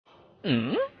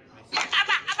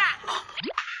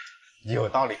有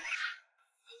道理。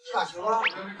打球吗？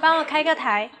帮我开个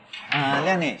台。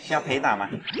靓女需要陪打吗？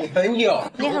你很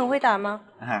有。你很会打吗？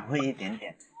会一点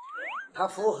点。他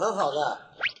服务很好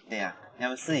的。对呀，要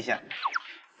不试一下？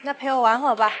那陪我玩会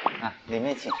儿吧。里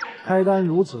面请。开单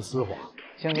如此丝滑，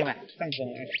兄弟们上车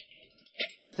来，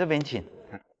这边请。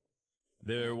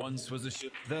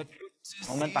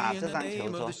我们打这张球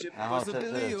桌，然后这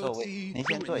是座位，您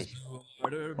先坐一下。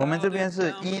我们这边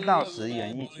是1到10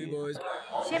元一局。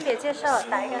先别介绍，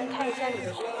打一个人看一下你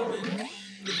的水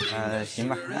平。行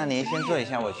吧，那您先坐一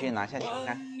下，我去拿下球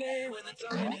杆。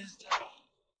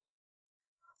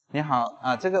你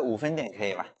好这个5分点可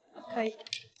以吧？可以。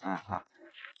好，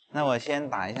那我先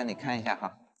打一下，你看一下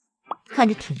哈。看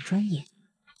着挺专业。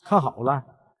看好了。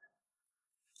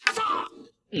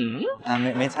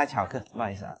没插巧克，不好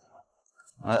意思啊。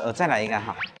我再来一个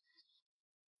哈。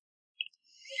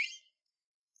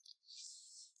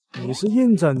你是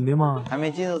认真的吗？还没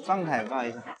进入状态，不好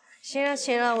意思。行了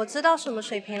行了，我知道什么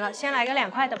水平了，先来个2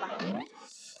块的吧。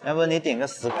要不你点个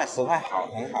10块，10块好，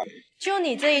很好。就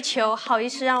你这一球，好意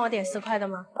思让我点10块的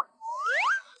吗？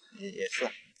也是，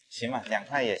行吧，2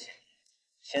块也行，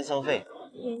先收费。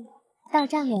到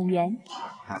账2元。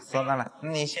好，收到了。那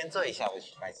你先坐一下，我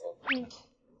去摆球。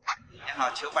你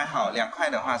好，球摆好，2块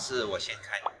的话是我先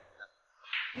开。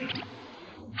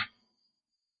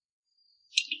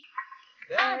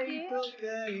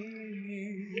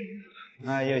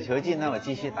有球进，那我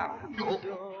继续打。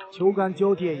球杆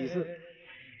交贴仪式。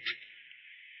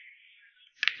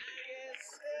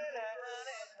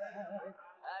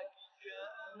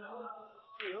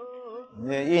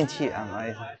运气不好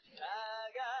意思。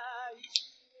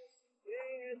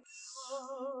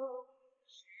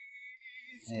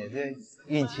这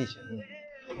运气球。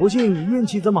不信你运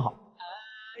气这么好。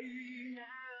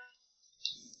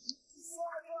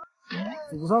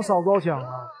祖上烧多少枪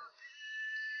啊？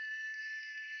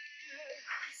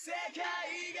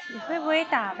你会不会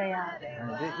打的呀？这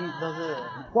都是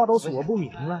话都说不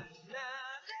明了。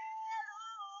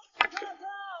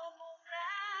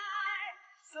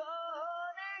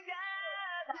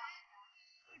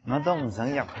我都唔想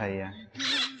入去啊！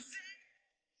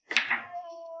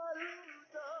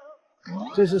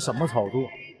这是什么操作？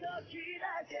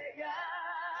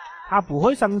他不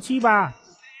会生气吧？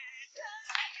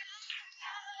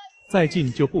再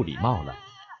进就不礼貌了。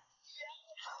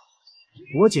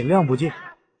我尽量不进。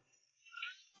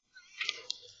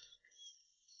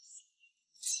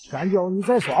感觉你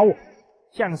在耍我，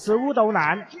想失误都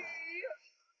难。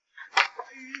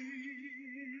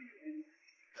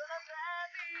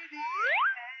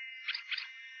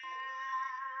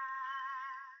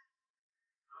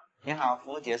你好，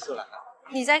服务结束了。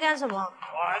你在干什么？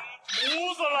完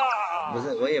犊子了！不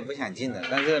是，我也不想进的，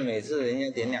但是每次人家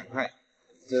点2块，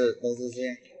这都是这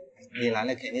样。你来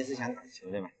了肯定是想打球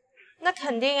对吧？那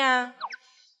肯定啊。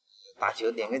打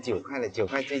球点个9块的，9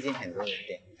块最近很多人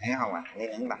点，很好玩，你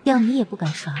能打。要你也不敢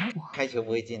耍我。开球不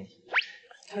会进你。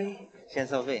可以。先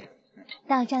收费。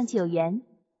到账9元。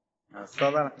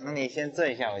收到了，那你先坐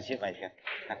一下，我去摆球。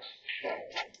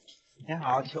你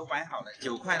好，球摆好了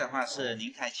，9块的话是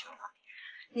您开球。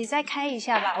你再开一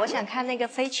下吧，我想看那个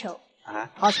飞球。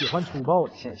他喜欢粗暴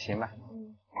的。行吧。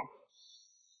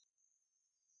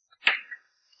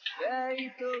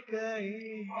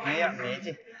没有，没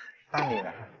进，到你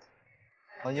了。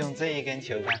我用这一根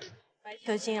球杆。白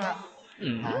球进了。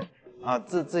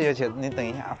自由球，你等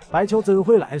一下啊。白球真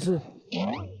会来事。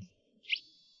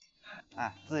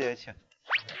自由球。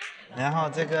然后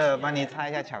这个帮你擦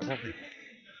一下巧克力。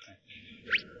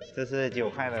这是9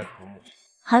块的服务。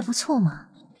还不错嘛。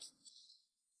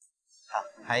好，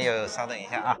还有，稍等一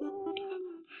下啊。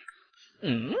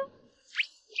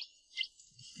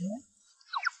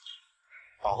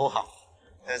保护好，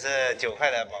这是9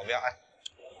块的保镖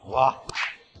啊。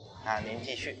哇，您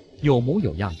继续。有模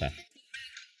有样的。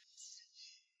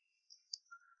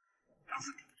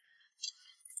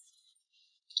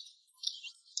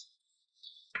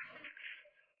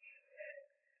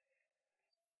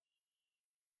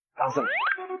掌声。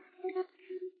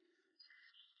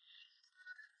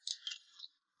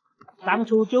当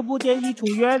初就不建议出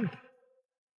院。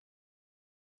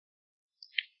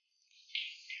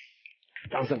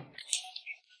掌声。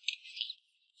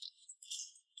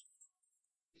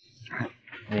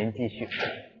您继续。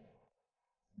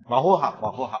保护好，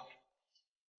保护好。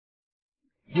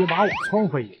别把我撞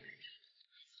飞。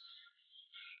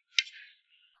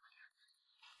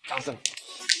掌声。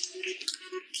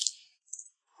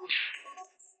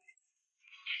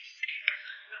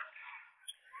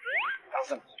掌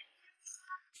声。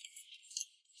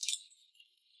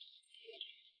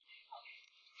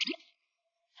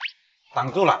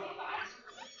挡住了。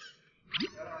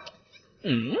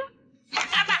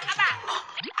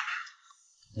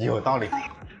有道理。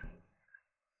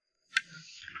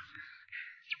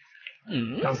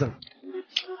张胜，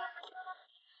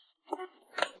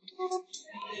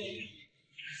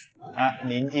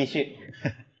您继续。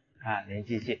您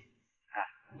继续。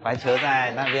白球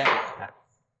在那边。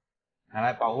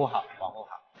来保护好，保护好。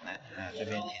这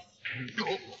边请。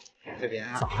这边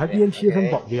啊。咋还变贴身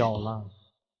保镖了？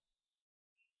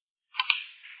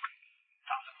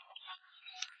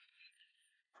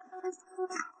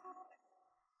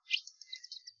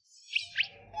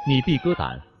你必歌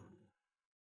胆。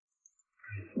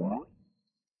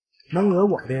能讹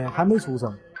我的还没出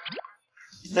生。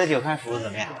这9块服务怎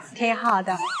么样？挺好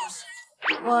的。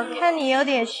我看你有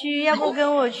点虚，要不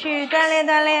跟我去锻炼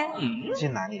锻炼？去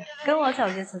哪里？跟我走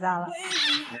就知道了。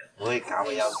不会卡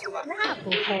我腰子吧？那不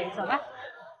会，走吧。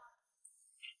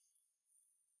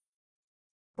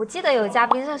我记得有家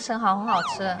冰镇生蚝很好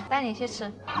吃，带你去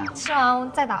吃，吃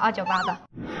完再打298的。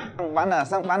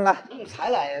上班了。才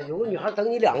来呀，有个女孩等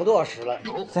你2个多小时了。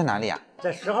在哪里啊？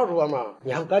在10号桌嘛，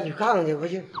你还不赶紧去看看去？快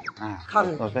去！看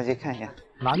看。我过去看一下。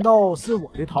难道是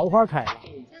我的桃花开了？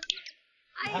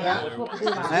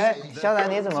肖然，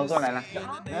你怎么过来了？等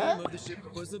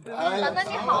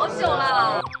你好久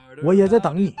了，我也在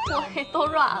等你。腿都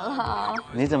软了。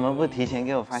你怎么不提前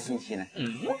给我发信息呢？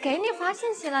我给你发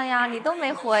信息了呀，你都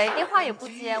没回，电话也不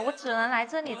接，我只能来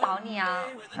这里找你啊。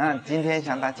今天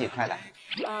想打几块的？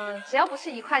只要不是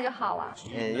1块就好了。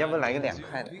要不来个2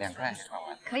块的，2块好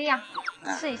玩。可以啊，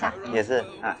试一下。也是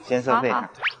先收费。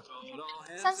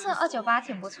上次298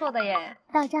挺不错的耶。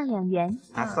到账2元。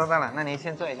收到了，那您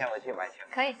先坐一下，我去买球。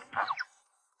可以。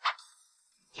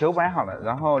球摆好了，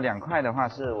然后2块的话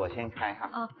是我先开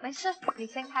哈。没事，你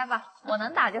先开吧，我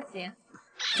能打就行。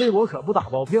这我可不打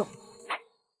包票。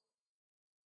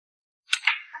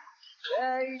这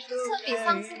比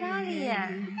上次大了耶。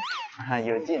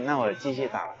有劲，那我继续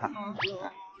打了哈。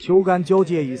球杆交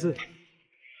接仪式。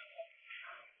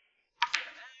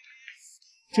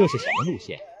这是什么路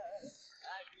线？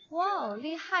哇，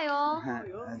厉害哦！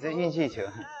这运气球。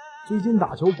最近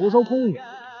打球不受控制。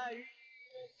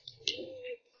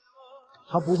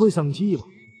他不会生气吧？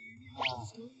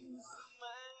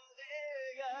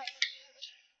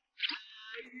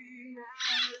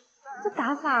这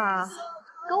打法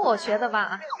跟我学的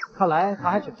吧？看来他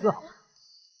还挺自豪。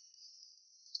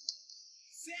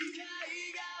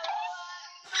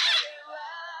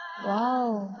哇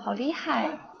哦，好厉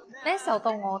害！咩時候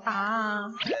到我打啊？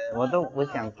我都不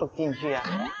想剁进去啊。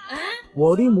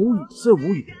我的母语是吴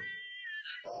语。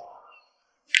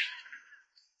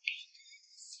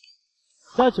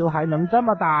这球还能这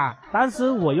么打，但是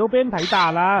我又变陪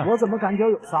打了，我怎么感觉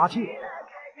有杀气？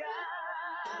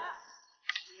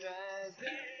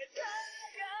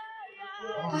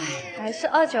唉，还是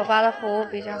298的服务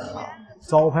比较好。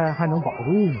招牌还能保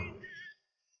住吗？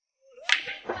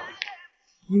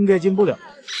应该进不了。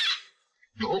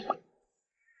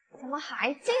怎么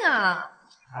还进啊？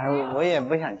我也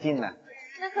不想进了。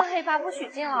那颗黑八不许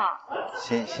进了。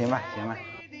行吧。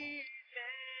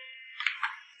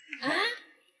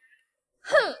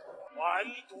哼！完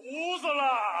犊子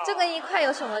了！这跟1块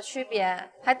有什么区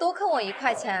别？还多坑我1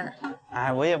块钱。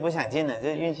我也不想进了，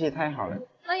这运气太好了。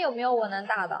那有没有我能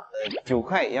打的？9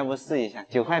块，要不试一下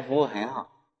？9块服务很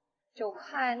好。9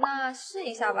块，那试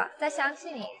一下吧，再相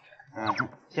信你。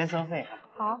先收费。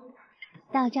好。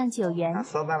到账9元。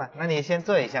收到了，那你先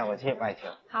坐一下，我去摆球。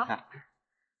好。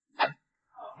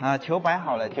球摆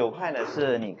好了，9块的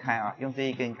是你开啊，用这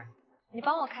一根杆。你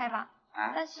帮我开吧。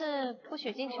但是不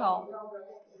许进球。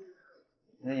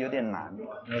那有点难，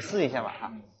我试一下吧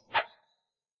哈。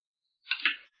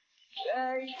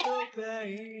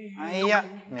哎呀，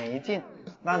没进，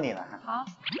到你了哈。好。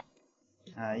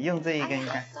用这一根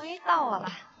杆。终于到我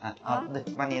了。对，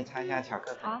帮您擦一下巧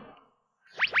克力。好。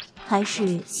还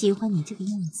是喜欢你这个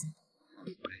样子。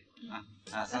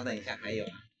稍等一下，还有。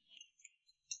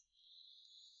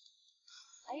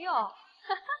哎呦，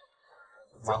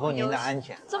保护您的安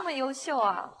全。这么优秀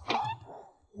啊！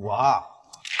哇！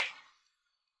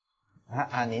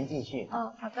您继续。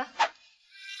好的。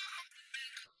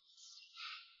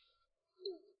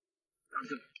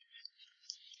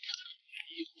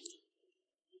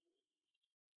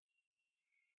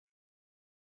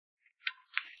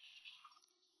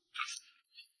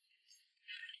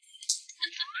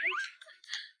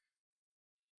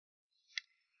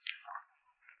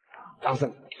张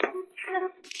胜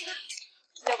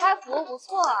，9块服务不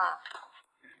错啊。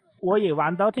我也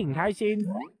玩得挺开心。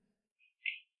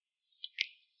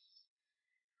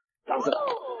张胜，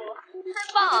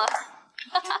太棒了！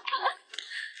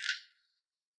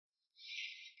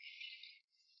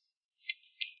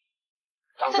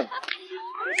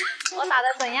打的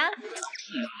怎样？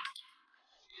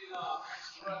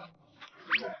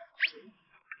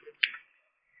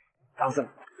掌声。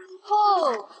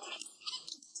哦，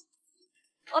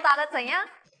我打的怎样？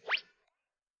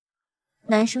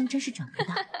男生真是长不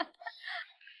大。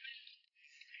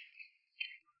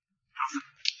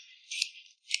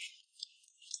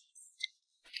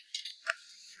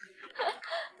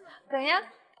怎样？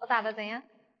我打的怎样？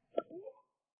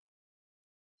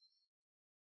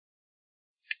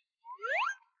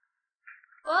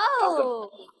哇哦！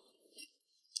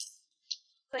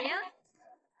怎样？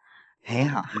很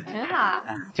好，很好啊。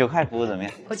 9块服务怎么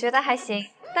样？我觉得还行，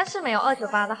但是没有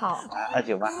298的好。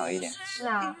 298好一点。是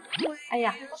啊，哎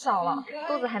呀，不少了，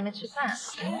肚子还没吃饭。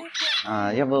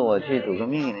要不我去煮个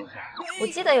面给你吃？我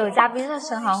记得有一家冰镇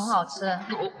生蚝很好吃。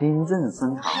冰镇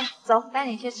生蚝。走，带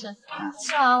你去吃，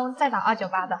吃完再打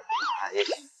298的。也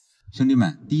行。兄弟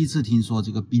们，第一次听说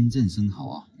这个冰镇生蚝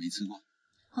啊，没吃过。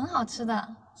很好吃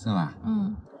的。是吧？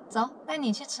嗯，走，带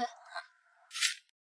你去吃。